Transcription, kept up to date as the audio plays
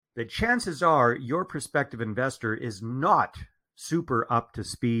that chances are your prospective investor is not super up to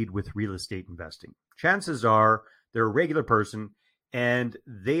speed with real estate investing. Chances are they're a regular person and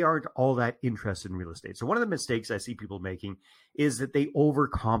they aren't all that interested in real estate. So one of the mistakes I see people making is that they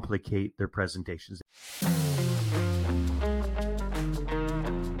overcomplicate their presentations.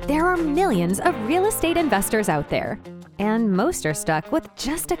 There are millions of real estate investors out there, and most are stuck with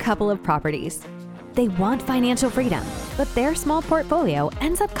just a couple of properties. They want financial freedom, but their small portfolio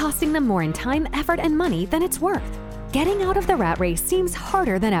ends up costing them more in time, effort, and money than it's worth. Getting out of the rat race seems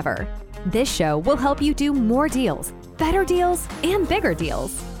harder than ever. This show will help you do more deals, better deals, and bigger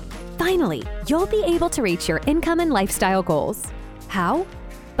deals. Finally, you'll be able to reach your income and lifestyle goals. How?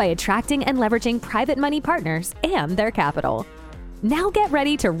 By attracting and leveraging private money partners and their capital. Now get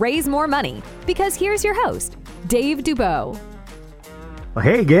ready to raise more money, because here's your host, Dave Dubeau. Well,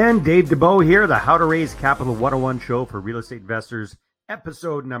 hey again, Dave Dubeau here, the How to Raise Capital 101 show for real estate investors,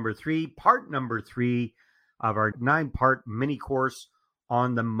 episode number 3, part number 3 of our 9-part mini course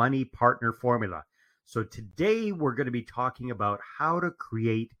on the money partner formula. So today we're going to be talking about how to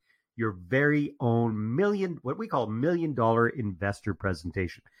create your very own what we call $1 million investor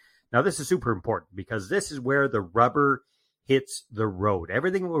presentation. Now, this is super important because this is where the rubber hits the road.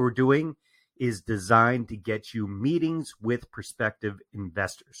 Everything we're doing is designed to get you meetings with prospective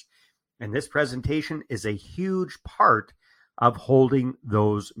investors. And this presentation is a huge part of holding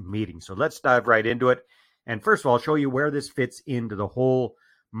those meetings. So let's dive right into it. And first of all, I'll show you where this fits into the whole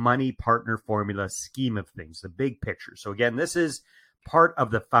money partner formula scheme of things, the big picture. So again, this is part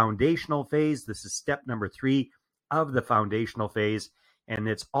of the foundational phase. This is step number 3 of the foundational phase. And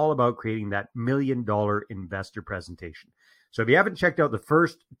it's all about creating that $1 million investor presentation. So if you haven't checked out the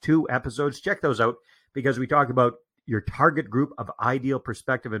first 2 episodes, check those out because we talk about your target group of ideal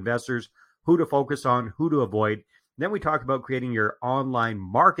prospective investors, who to focus on, who to avoid. Then we talk about creating your online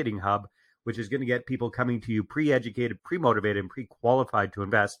marketing hub, which is going to get people coming to you pre-educated, pre-motivated, and pre-qualified to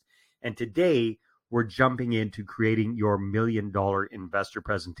invest. And today, we're jumping into creating your $1 million investor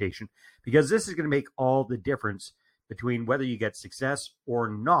presentation because this is going to make all the difference between whether you get success or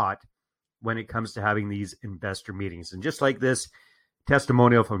not when it comes to having these investor meetings. And just like this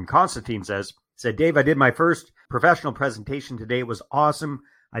testimonial from Constantine said, Dave, I did my first professional presentation today. It was awesome.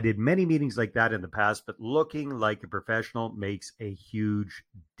 I did many meetings like that in the past, but looking like a professional makes a huge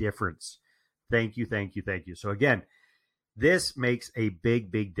difference. Thank you, thank you, thank you. So again, this makes a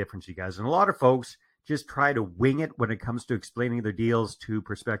big, big difference, you guys. And a lot of folks just try to wing it when it comes to explaining their deals to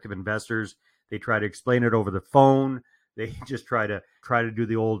prospective investors. They try to explain it over the phone. They just try to do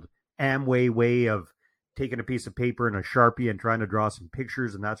the old Amway way of taking a piece of paper and a Sharpie and trying to draw some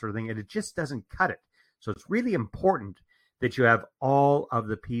pictures and that sort of thing. And it just doesn't cut it. So it's really important that you have all of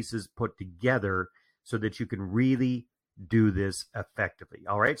the pieces put together so that you can really do this effectively.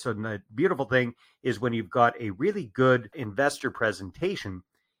 All right. So the beautiful thing is when you've got a really good investor presentation,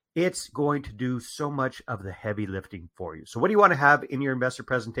 it's going to do so much of the heavy lifting for you. So what do you want to have in your investor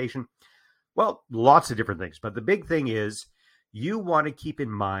presentation? Well, lots of different things. But the big thing is you want to keep in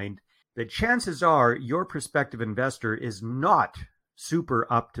mind that chances are your prospective investor is not super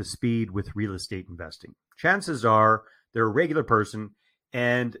up to speed with real estate investing. Chances are they're a regular person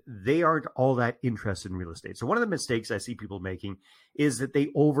and they aren't all that interested in real estate. So one of the mistakes I see people making is that they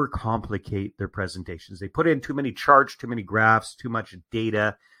overcomplicate their presentations. They put in too many charts, too many graphs, too much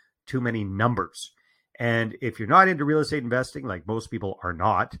data, too many numbers. And if you're not into real estate investing, like most people are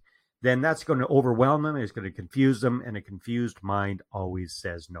not, then that's going to overwhelm them. It's going to confuse them. And a confused mind always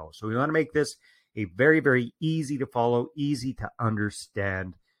says no. So we want to make this a very, very easy to follow, easy to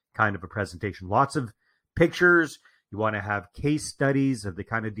understand kind of a presentation. Lots of pictures. You want to have case studies of the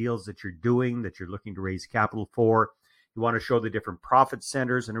kind of deals that you're doing, that you're looking to raise capital for. You want to show the different profit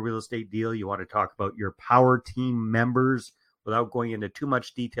centers in a real estate deal. You want to talk about your power team members without going into too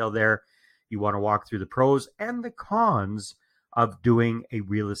much detail there. You want to walk through the pros and the cons of doing a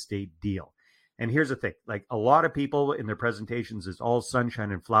real estate deal. And here's the thing, like a lot of people in their presentations is all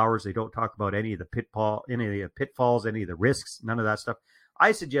sunshine and flowers. They don't talk about any of the pitfalls, any of the risks, none of that stuff.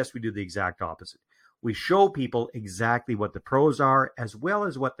 I suggest we do the exact opposite. We show people exactly what the pros are, as well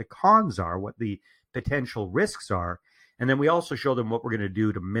as what the cons are, what the potential risks are. And then we also show them what we're going to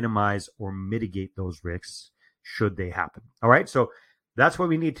do to minimize or mitigate those risks should they happen. All right. So that's what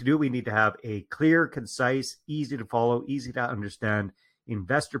we need to do. We need to have a clear, concise, easy to follow, easy to understand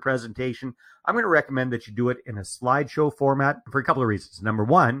investor presentation. I'm going to recommend that you do it in a slideshow format for a couple of reasons. Number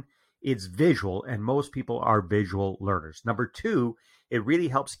one, it's visual, and most people are visual learners. Number two, it really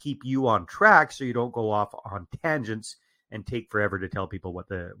helps keep you on track so you don't go off on tangents and take forever to tell people what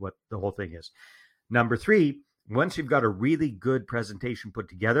the whole thing is. Number three, Once you've got a really good presentation put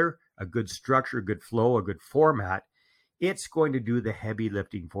together, a good structure, a good flow, a good format, it's going to do the heavy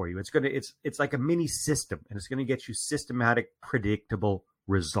lifting for you. It's like a mini system, and it's going to get you systematic, predictable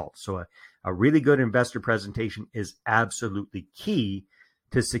results. So a really good investor presentation is absolutely key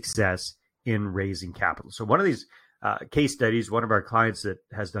to success in raising capital. So one of these case studies, one of our clients that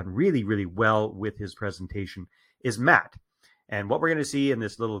has done really, really well with his presentation is Matt. And what we're going to see in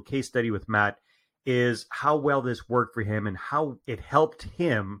this little case study with Matt is how well this worked for him and how it helped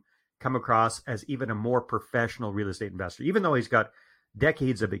him come across as even a more professional real estate investor. Even though he's got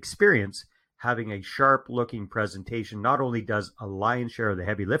decades of experience, having a sharp looking presentation not only does a lion's share of the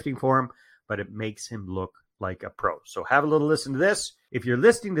heavy lifting for him, but it makes him look like a pro. So have a little listen to this. If you're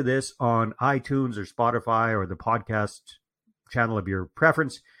listening to this on iTunes or Spotify or the podcast channel of your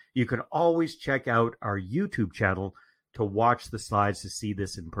preference, you can always check out our YouTube channel to watch the slides to see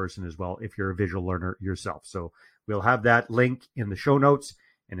this in person as well if you're a visual learner yourself. So we'll have that link in the show notes.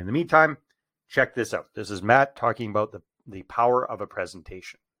 And in the meantime, check this out. This is Matt talking about the power of a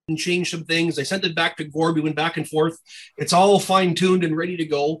presentation. And change some things. I sent it back to Gord. We went back and forth. It's all fine-tuned and ready to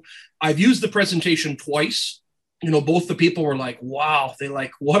go. I've used the presentation twice. Both the people were like, wow, they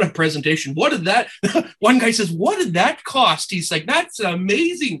like, what a presentation. What did that, one guy says, what did that cost? He's like, that's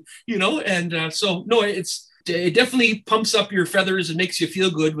amazing, so no, it definitely pumps up your feathers and makes you feel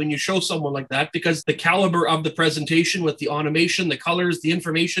good when you show someone like that, because the caliber of the presentation with the automation, the colors, the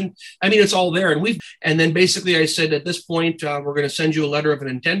information, it's all there. And then basically I said, at this point, we're going to send you a letter of an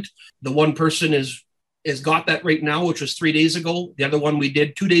intent. The one person has got that right now, which was 3 days ago. The other one we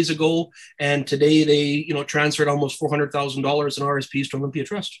did 2 days ago. And today they, transferred almost $400,000 in RSPs to Olympia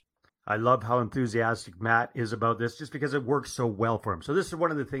Trust. I love how enthusiastic Matt is about this, just because it works so well for him. So this is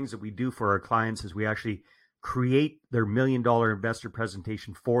one of the things that we do for our clients, is we actually create their $1 million investor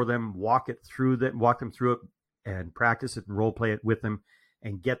presentation for them, walk them through it and practice it and role play it with them,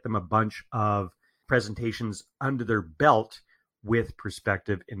 and get them a bunch of presentations under their belt with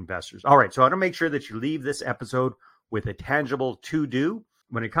prospective investors. All right, so I want to make sure that you leave this episode with a tangible to-do.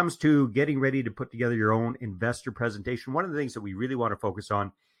 When it comes to getting ready to put together your own investor presentation, one of the things that we really want to focus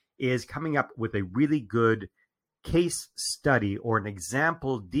on is coming up with a really good case study or an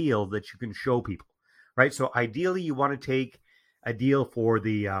example deal that you can show people. Right. So ideally, you want to take a deal for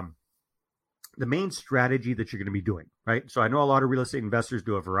the main strategy that you're going to be doing. Right. So I know a lot of real estate investors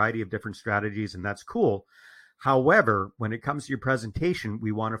do a variety of different strategies, and that's cool. However, when it comes to your presentation,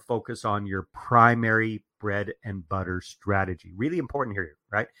 we want to focus on your primary bread and butter strategy. Really important here.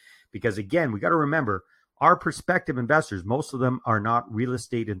 Right. Because, again, we got to remember, our prospective investors, most of them are not real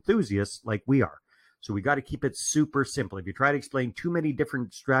estate enthusiasts like we are. So we got to keep it super simple. If you try to explain too many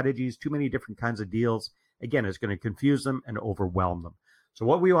different strategies, too many different kinds of deals, again, it's going to confuse them and overwhelm them. So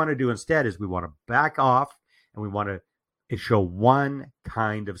what we want to do instead is we want to back off, and we want to show one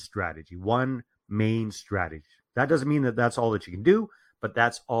kind of strategy, one main strategy. That doesn't mean that that's all that you can do, but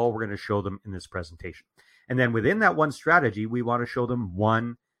that's all we're going to show them in this presentation. And then within that one strategy, we want to show them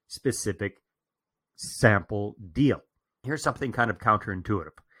one specific sample deal. Here's something kind of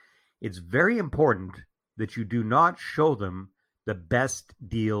counterintuitive. It's very important that you do not show them the best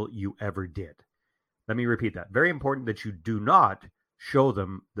deal you ever did. Let me repeat that. Very important that you do not show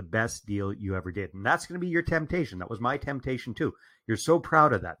them the best deal you ever did. And that's going to be your temptation. That was my temptation too. You're so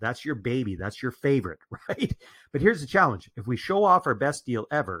proud of that. That's your baby. That's your favorite, right? But here's the challenge. If we show off our best deal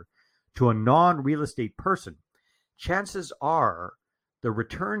ever to a non-real estate person, chances are the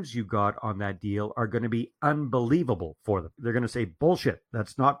returns you got on that deal are going to be unbelievable for them. They're going to say, bullshit,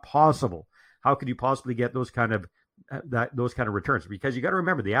 that's not possible. How could you possibly get those kind of returns? Because you got to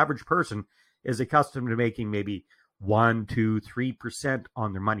remember, the average person is accustomed to making maybe 1%, 2%, 3%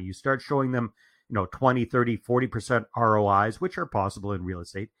 on their money. You start showing them, 20, 30, 40% ROIs, which are possible in real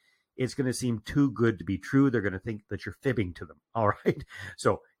estate. It's going to seem too good to be true. They're going to think that you're fibbing to them. All right.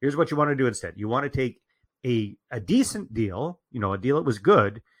 So here's what you want to do instead. You want to take a decent deal, a deal that was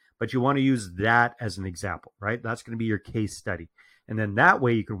good, but you want to use that as an example, right? That's going to be your case study. And then that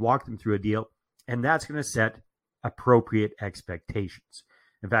way you can walk them through a deal, and that's going to set appropriate expectations.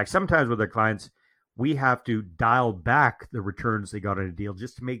 In fact, sometimes with our clients, we have to dial back the returns they got on a deal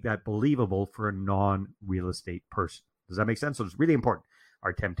just to make that believable for a non-real estate person. Does that make sense? So it's really important.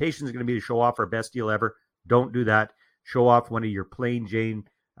 Our temptation is going to be to show off our best deal ever. Don't do that. Show off one of your plain Jane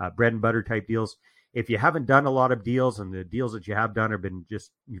bread and butter type deals. If you haven't done a lot of deals, and the deals that you have done have been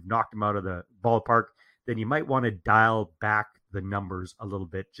you've knocked them out of the ballpark, then you might want to dial back the numbers a little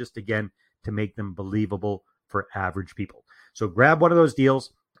bit, just again, to make them believable for average people. So grab one of those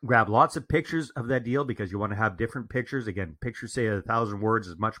deals, grab lots of pictures of that deal, because you want to have different pictures. Again, pictures say 1,000 words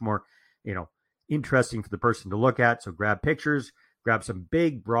is much more, interesting for the person to look at. So grab pictures, grab some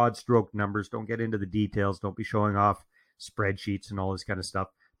big broad stroke numbers. Don't get into the details. Don't be showing off spreadsheets and all this kind of stuff.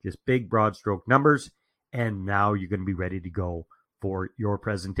 Just big broad stroke numbers. And now you're going to be ready to go for your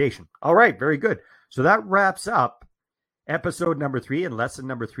presentation. All right, very good. So that wraps up episode number 3 and lesson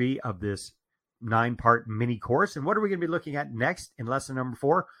number 3 of this 9-part mini course. And what are we going to be looking at next in lesson number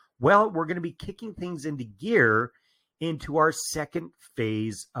 4? Well, we're going to be kicking things into gear into our second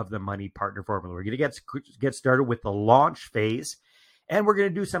phase of the Money Partner Formula. We're going to get started with the launch phase, and we're going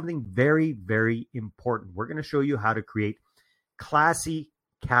to do something very, very important. We're going to show you how to create classy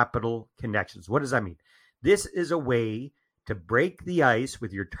capital connections. What does that mean? This is a way to break the ice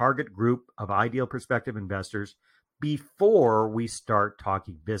with your target group of ideal prospective investors before we start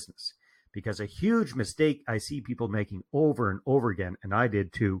talking business. Because a huge mistake I see people making over and over again, and I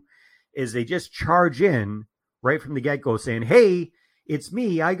did too, is they just charge in right from the get-go saying, hey, it's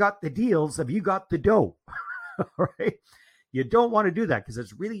me, I got the deals, have you got the dough? Right? You don't want to do that because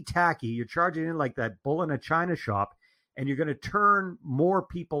it's really tacky. You're charging in like that bull in a china shop, and you're going to turn more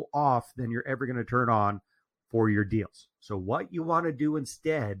people off than you're ever going to turn on for your deals. So what you want to do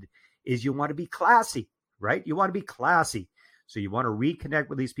instead is you want to be classy, right? You want to be classy. So you want to reconnect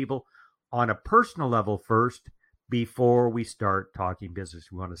with these people on a personal level first before we start talking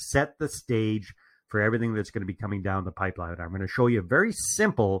business. We want to set the stage for everything that's going to be coming down the pipeline. I'm going to show you a very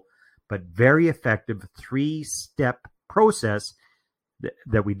simple but very effective 3-step process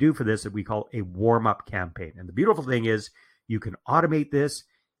that we do for this that we call a warm-up campaign. And the beautiful thing is you can automate this.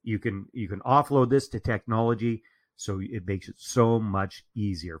 You can offload this to technology, so it makes it so much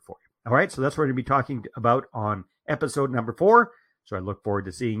easier for you. All right, so that's what we're going to be talking about on episode number 4. So I look forward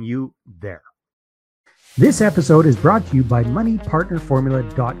to seeing you there. This episode is brought to you by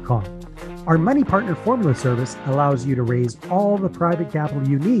MoneyPartnerFormula.com. Our Money Partner Formula service allows you to raise all the private capital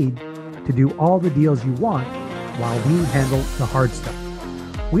you need to do all the deals you want while we handle the hard stuff.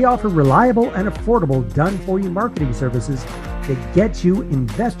 We offer reliable and affordable done-for-you marketing services that get you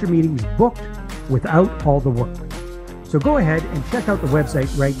investor meetings booked without all the work. So go ahead and check out the website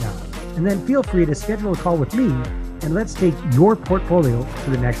right now, and then feel free to schedule a call with me, and let's take your portfolio to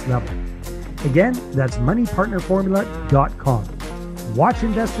the next level. Again, that's MoneyPartnerFormula.com. Watch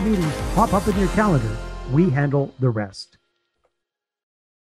investor meetings pop up in your calendar. We handle the rest.